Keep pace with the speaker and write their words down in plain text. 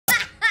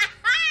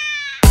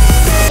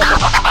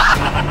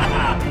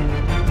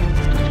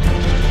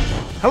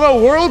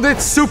Hello world,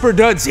 it's Super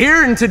Duds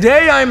here, and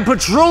today I'm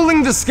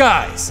patrolling the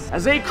skies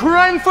as a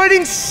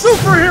crime-fighting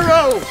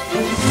superhero!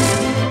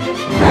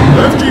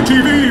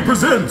 FGTeeV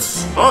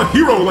presents a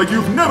hero like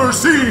you've never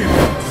seen,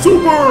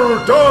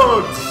 Super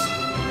Duds!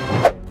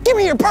 Give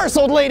me your purse,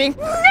 old lady!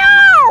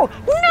 No!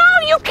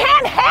 No, you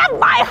can't have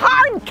my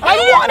hard candy!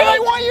 I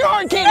want your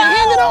hard candy! No!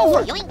 Hand it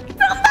over!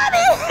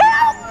 Somebody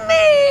help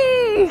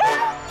me!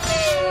 Help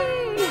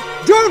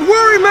me! Don't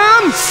worry,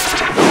 ma'am!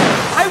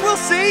 I will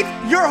save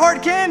your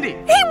hard candy!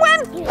 He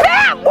went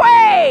that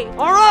way!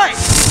 All right!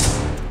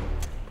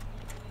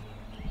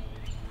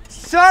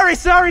 Sorry.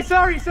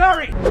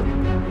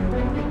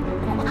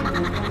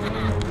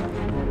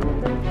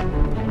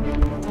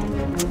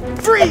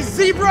 Freeze,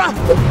 zebra!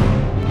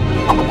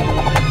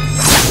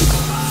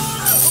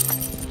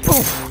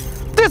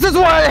 This is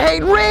why I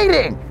hate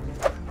reading!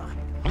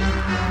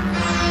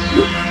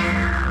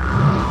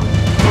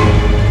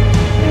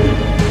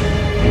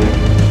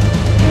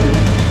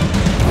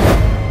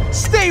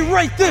 Stay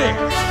right there!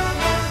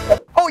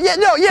 Oh,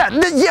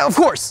 yeah, of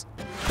course.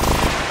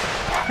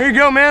 Here you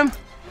go, ma'am.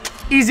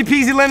 Easy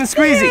peasy lemon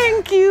squeezy.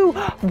 Thank you.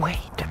 Wait,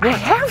 I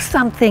have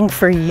something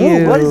for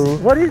you. Ooh,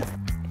 what is?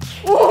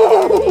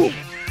 Ooh!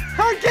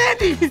 Hard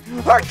candy!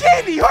 Hard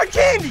candy! Hard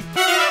candy!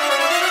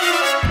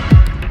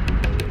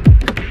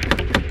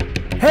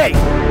 Hey,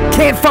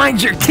 can't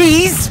find your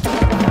keys?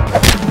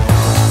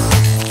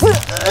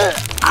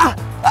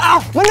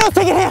 Ow, my nose,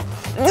 take a hit!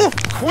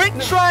 Quit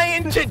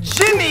trying to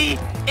jimmy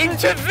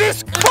into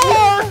this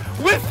car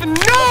with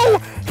no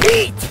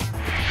heat!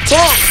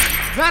 Boss,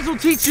 that will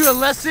teach you a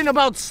lesson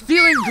about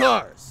stealing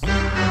cars.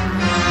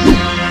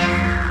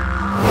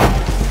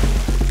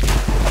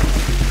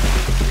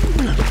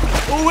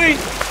 Oh wait,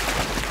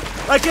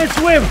 I can't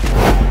swim.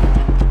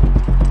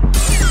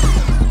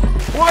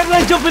 Why did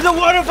I jump in the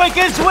water if I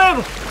can't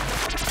swim?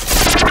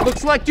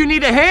 Looks like you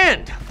need a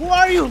hand. Who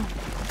are you?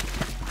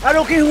 I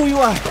don't care who you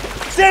are.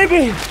 Save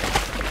me!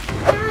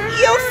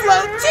 You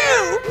float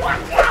too!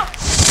 Watch out!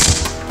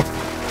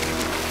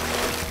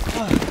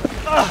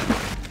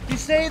 You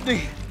saved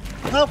me.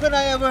 How can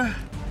I ever?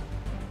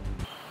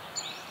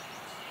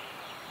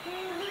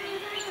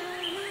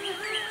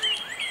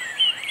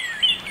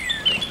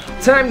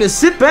 Time to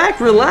sit back,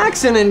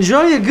 relax, and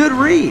enjoy a good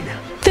read.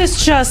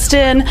 This just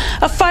in,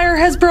 a fire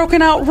has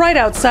broken out right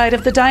outside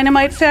of the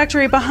dynamite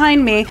factory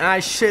behind me. I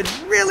should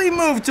really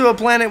move to a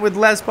planet with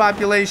less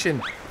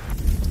population.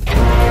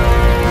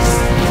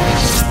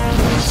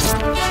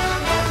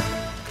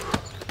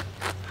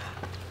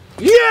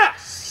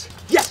 Yes!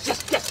 Yes!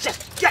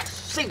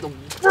 Save the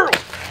world!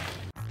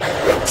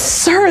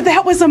 Sir,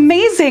 that was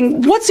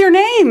amazing. What's your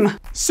name?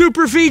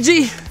 Super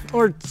FeeGee,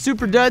 or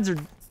Super Duds, or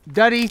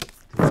Duddy,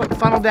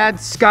 Funnel Dad,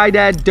 Sky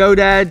Dad, Dough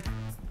Dad.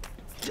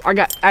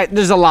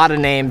 There's a lot of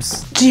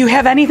names. Do you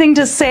have anything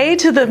to say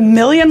to the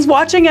millions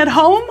watching at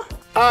home?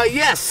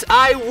 Yes,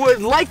 I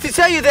would like to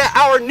tell you that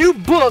our new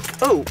book,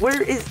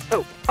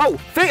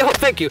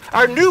 thank you.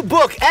 Our new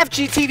book,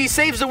 FGTeeV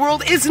Saves the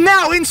World, is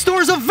now in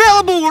stores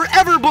available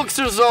wherever books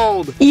are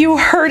sold. You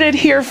heard it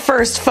here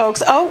first,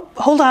 folks. Oh,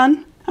 hold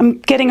on. I'm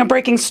getting a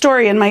breaking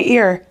story in my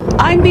ear.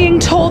 I'm being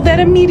told that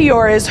a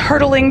meteor is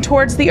hurtling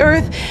towards the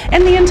Earth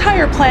and the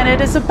entire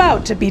planet is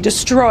about to be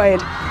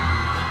destroyed.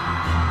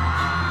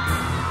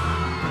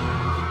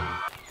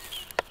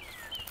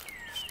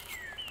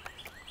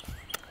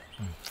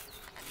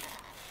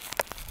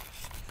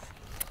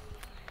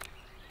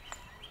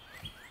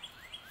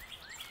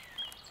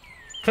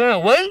 Can I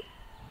wait?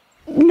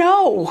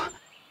 No.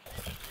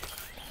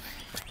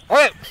 All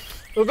right,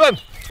 we're good.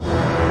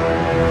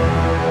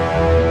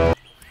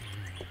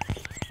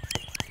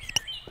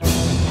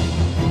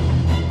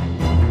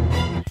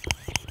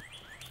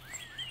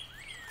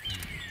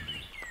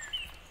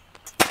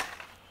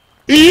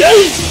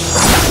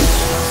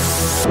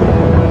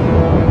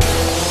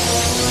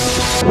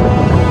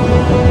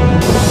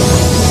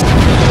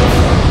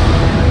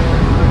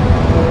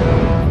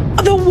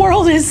 The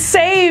world is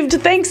saved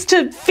thanks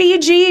to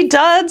FeeGee,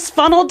 Duds,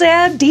 Funnel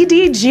Dad,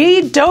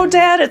 DDG, Dough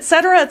Dad,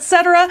 etc.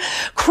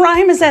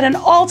 Crime is at an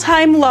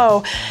all-time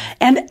low,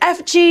 and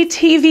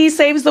FGTeeV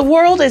Saves the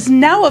World is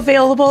now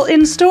available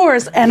in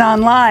stores and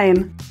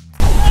online.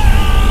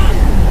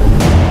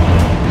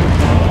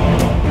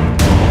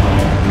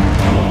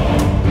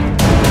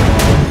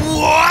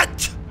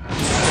 What?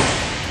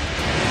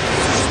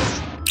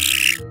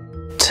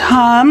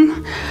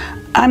 Tom,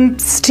 I'm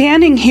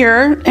standing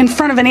here in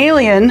front of an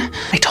alien.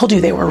 I told you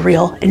they were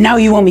real, and now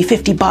you owe me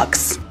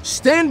 $50.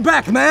 Stand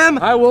back, ma'am.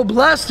 I will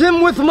blast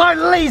him with my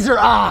laser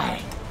eye.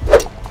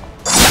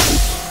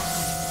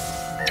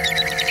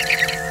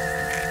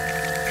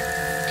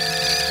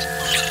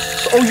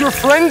 Oh, you're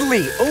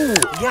friendly. Oh,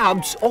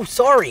 yeah,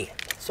 sorry.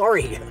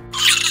 Sorry.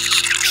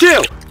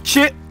 Chill.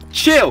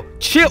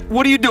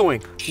 What are you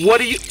doing?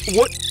 What?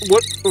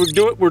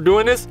 We're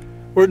doing this?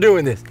 We're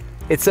doing this.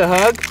 It's a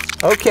hug?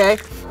 Okay.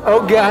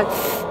 Oh, God.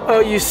 Oh,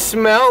 you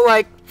smell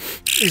like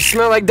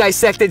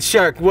dissected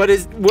shark. What?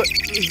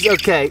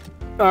 Okay.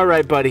 All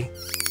right, buddy.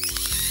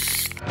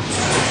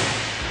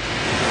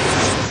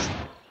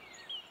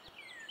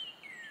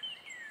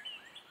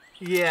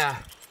 Yeah.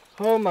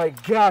 Oh my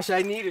gosh,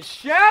 I need a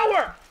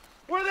shower!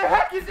 Where the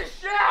heck is the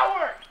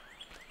shower?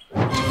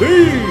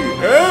 The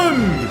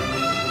end!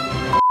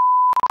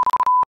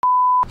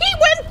 He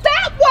went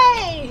that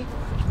way!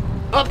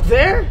 Up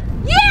there?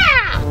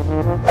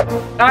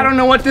 Yeah! I don't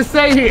know what to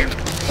say here.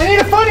 I need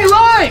a funny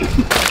line!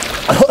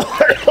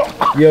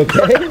 You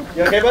okay?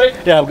 You okay, buddy?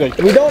 Yeah, I'm good.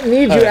 We don't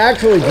need you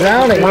actually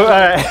drowning. All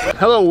right.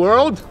 Hello,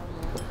 world.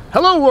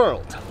 Hello,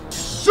 world.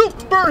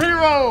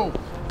 Superhero!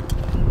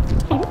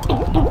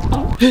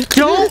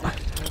 Don't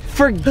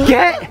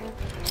forget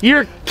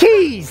your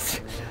keys!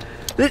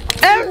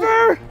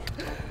 Ever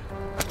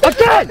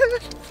again!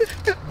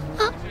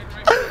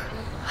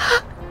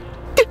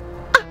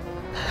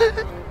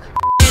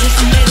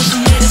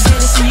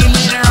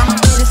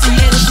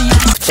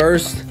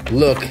 First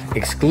look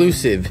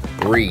exclusive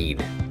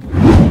read.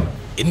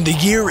 In the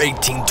year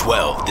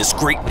 1812, this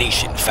great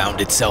nation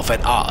found itself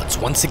at odds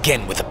once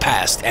again with a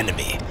past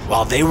enemy.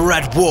 While they were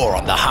at war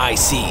on the high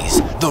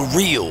seas, the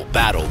real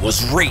battle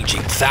was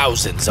raging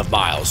thousands of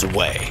miles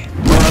away,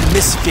 where a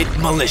misfit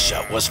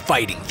militia was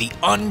fighting the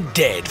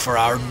undead for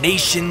our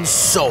nation's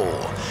soul.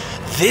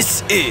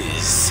 This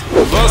is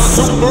The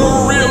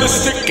super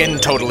realistic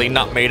and totally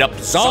not made up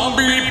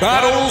zombie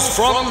battles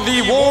from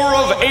the War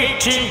of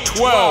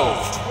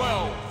 1812.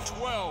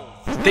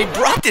 They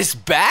brought this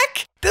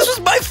back? This was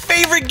my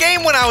favorite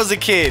game when I was a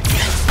kid.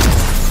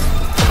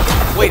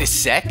 Wait a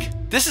sec.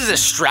 This is a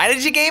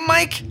strategy game,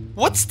 Mike?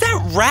 What's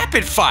that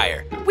rapid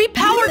fire? We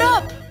powered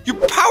up. You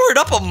powered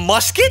up a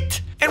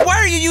musket? And why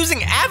are you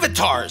using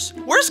avatars?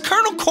 Where's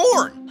Colonel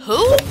Corn?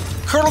 Who?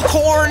 Colonel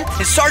Corn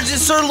and Sergeant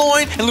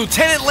Sirloin and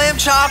Lieutenant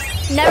Lambchop?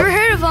 Never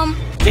heard of them.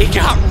 They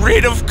got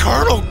rid of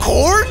Colonel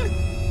Corn?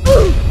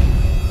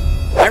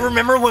 I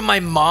remember when my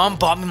mom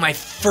bought me my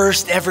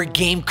first ever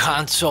game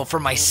console for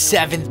my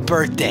 7th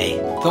birthday.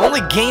 The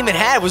only game it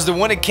had was the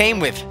one it came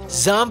with,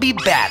 Zombie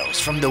Battles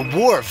from the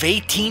War of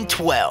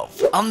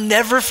 1812. I'll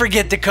never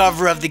forget the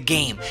cover of the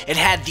game. It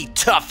had the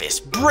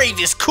toughest,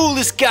 bravest,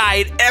 coolest guy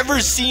I'd ever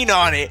seen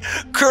on it,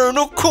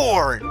 Colonel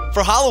Corn.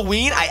 For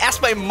Halloween, I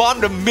asked my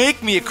mom to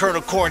make me a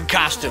Colonel Corn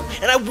costume,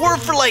 and I wore it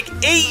for like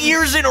 8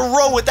 years in a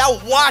row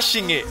without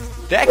washing it.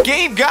 That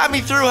game got me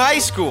through high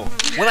school.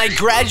 When I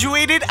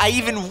graduated, I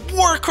even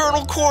wore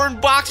Colonel Corn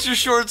boxer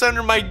shorts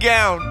under my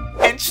gown.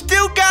 And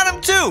still got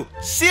them too,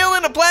 sealed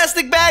in a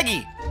plastic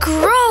baggie.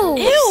 Gross.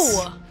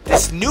 Ew.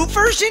 This new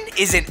version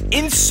is an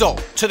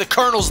insult to the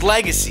Colonel's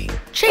legacy.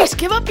 Chase,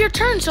 give up your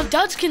turn so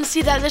Duds can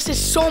see that this is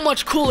so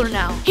much cooler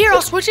now. Here,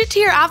 I'll switch it to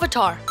your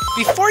avatar.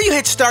 Before you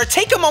hit start,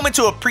 take a moment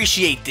to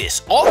appreciate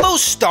this. All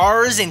those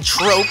stars and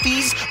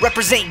trophies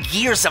represent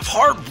years of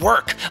hard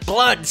work,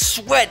 blood,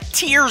 sweat,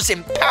 tears,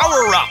 and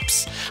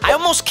power-ups. I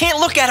almost can't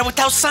look at it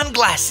without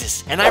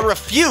sunglasses. And I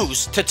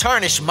refuse to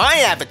tarnish my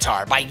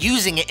avatar by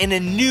using it in a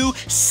new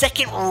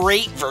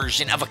second-rate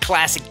version of a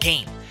classic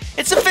game.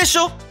 It's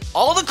official.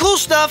 All the cool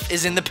stuff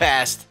is in the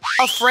past.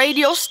 Afraid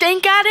you'll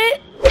stink at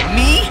it?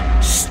 Me?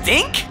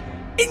 Stink?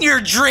 In your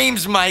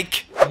dreams,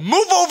 Mike.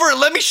 Move over and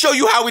let me show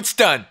you how it's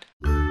done.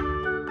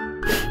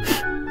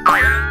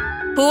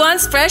 Who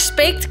wants fresh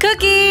baked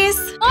cookies?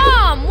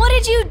 Mom, what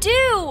did you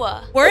do?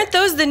 Weren't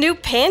those the new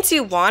pants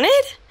you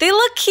wanted? They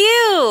look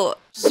cute.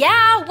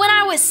 Yeah, when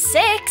I was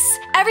 6,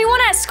 everyone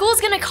at school's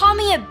gonna call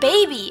me a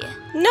baby.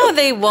 No,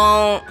 they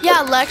won't.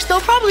 Yeah, Lex,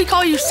 they'll probably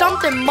call you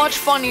something much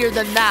funnier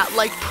than that,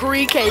 like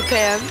pre-K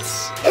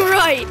pants.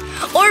 Right,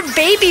 or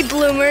baby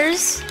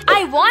bloomers.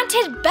 I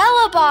wanted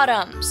Bella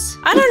Bottoms.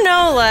 I don't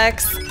know,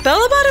 Lex.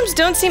 Bella Bottoms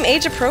don't seem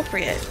age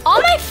appropriate.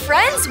 All my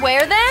friends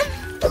wear them.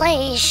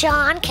 Please,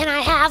 Sean, can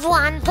I have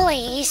one,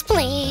 please,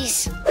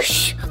 please?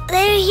 Shh,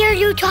 they hear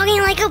you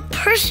talking like a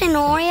person,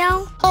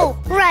 Oreo. Oh,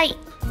 right.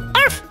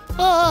 Arf,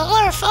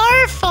 arf,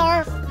 arf,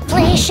 arf.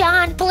 Please,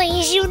 Sean,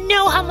 please, you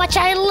know how much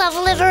I love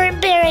liver and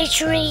berry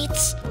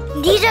treats.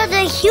 These are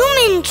the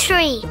human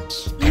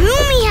treats. You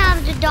only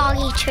have the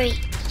doggy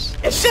treats.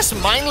 It's just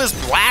mindless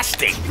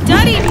blasting.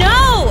 Daddy,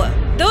 no!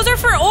 Those are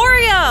for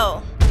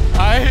Oreo.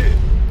 I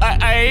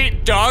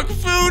ate dog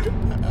food?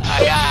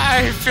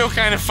 I feel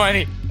kind of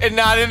funny, and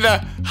not in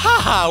the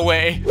haha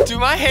way. Do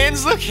my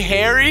hands look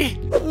hairy?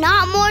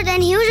 Not more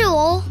than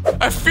usual.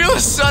 I feel a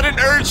sudden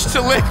urge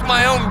to lick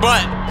my own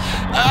butt.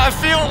 I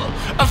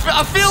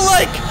feel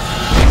like...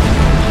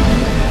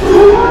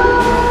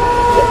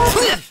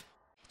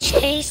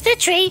 Chase the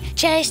tree,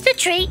 chase the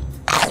tree.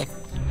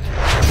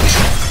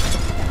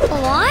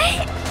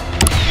 What?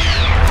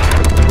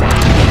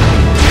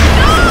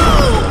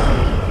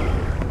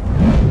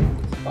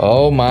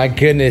 Oh my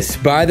goodness.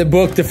 Buy the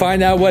book to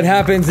find out what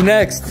happens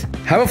next.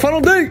 Have a funnel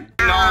day.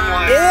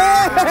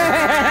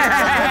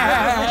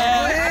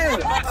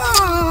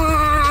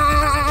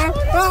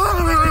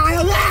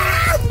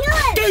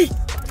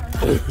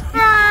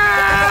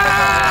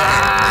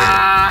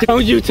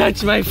 Don't you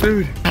touch my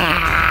food.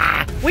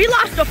 We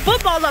lost the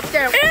football up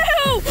there.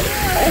 Ew!